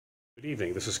Good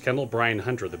evening, this is Kendall Bryan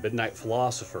Hunter, the Midnight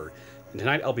Philosopher, and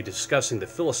tonight I'll be discussing the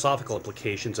philosophical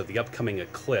implications of the upcoming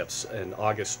eclipse in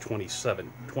August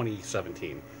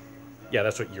 2017. Yeah,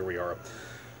 that's what year we are.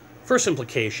 First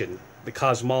implication, the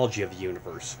cosmology of the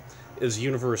universe. Is the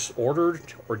universe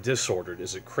ordered or disordered?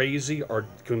 Is it crazy, or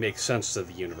can we make sense of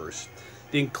the universe?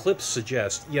 The eclipse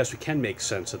suggests, yes, we can make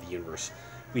sense of the universe.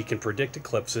 We can predict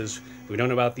eclipses. We know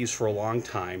about these for a long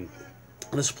time.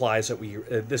 This implies that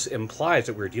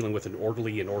we're dealing with an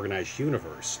orderly and organized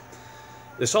universe.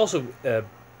 This also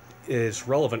is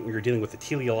relevant when you're dealing with the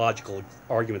teleological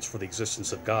arguments for the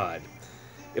existence of God.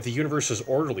 If the universe is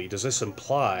orderly, does this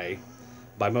imply,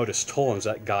 by modus tollens,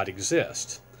 that God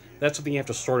exists? That's something you have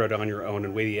to sort out on your own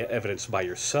and weigh the evidence by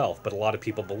yourself, but a lot of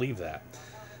people believe that.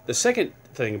 The second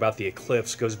thing about the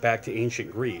eclipse goes back to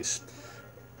ancient Greece.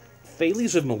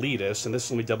 Thales of Miletus, and this,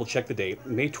 let me double check the date,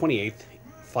 May 28th,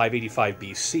 585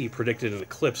 BC, predicted an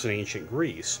eclipse in ancient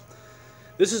Greece.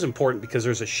 This is important because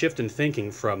there's a shift in thinking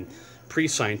from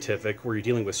pre-scientific, where you're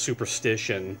dealing with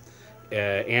superstition,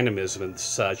 animism and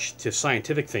such, to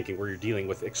scientific thinking, where you're dealing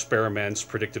with experiments,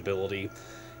 predictability,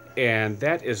 and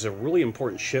that is a really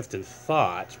important shift in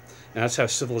thought, and that's how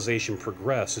civilization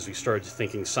progressed as we started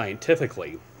thinking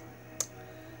scientifically.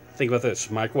 Think about this: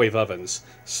 microwave ovens,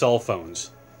 cell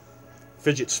phones,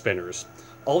 fidget spinners.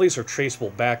 All these are traceable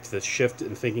back to the shift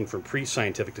in thinking from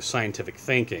pre-scientific to scientific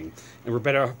thinking, and we're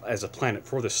better off as a planet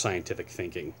for this scientific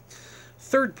thinking.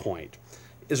 Third point,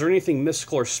 is there anything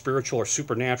mystical or spiritual or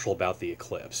supernatural about the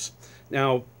eclipse?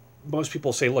 Now, most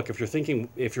people say, look, if you're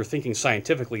thinking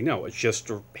scientifically, no, it's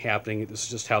just happening. This is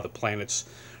just how the planets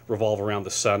revolve around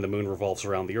the sun, the moon revolves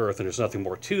around the earth, and there's nothing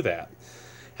more to that.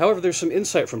 However, there's some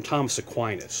insight from Thomas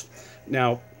Aquinas.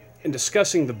 Now, in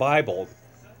discussing the Bible,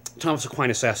 Thomas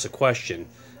Aquinas asks a question: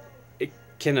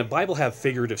 can a Bible have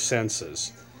figurative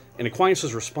senses? And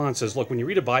Aquinas' response is, look, when you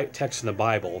read a text in the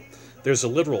Bible, there's a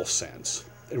literal sense,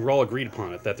 and we're all agreed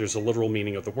upon it, that there's a literal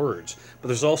meaning of the words. But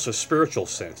there's also a spiritual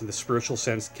sense, and the spiritual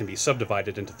sense can be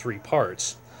subdivided into three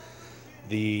parts.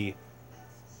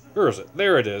 Where is it?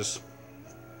 There it is.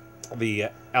 The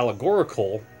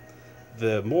allegorical,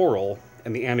 the moral,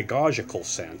 and the anagogical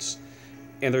sense.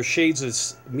 And there's shades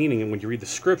of meaning when you read the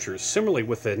scriptures. Similarly,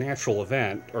 with a natural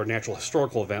event or natural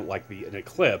historical event like an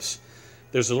eclipse,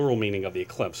 there's a literal meaning of the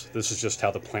eclipse. This is just how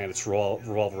the planets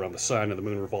revolve around the sun and the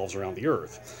moon revolves around the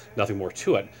earth. Nothing more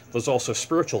to it. There's also a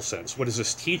spiritual sense. What does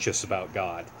this teach us about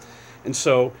God? And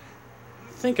so,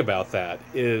 think about that.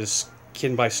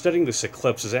 By studying this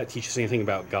eclipse, does that teach us anything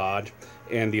about God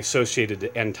and the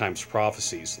associated end times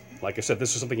prophecies? Like I said,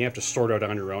 this is something you have to sort out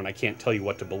on your own. I can't tell you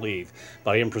what to believe,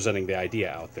 but I am presenting the idea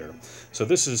out there. So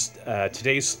this is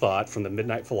today's thought from the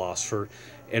Midnight Philosopher,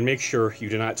 and make sure you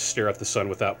do not stare at the sun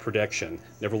without protection.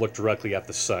 Never look directly at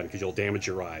the sun, because you'll damage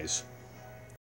your eyes.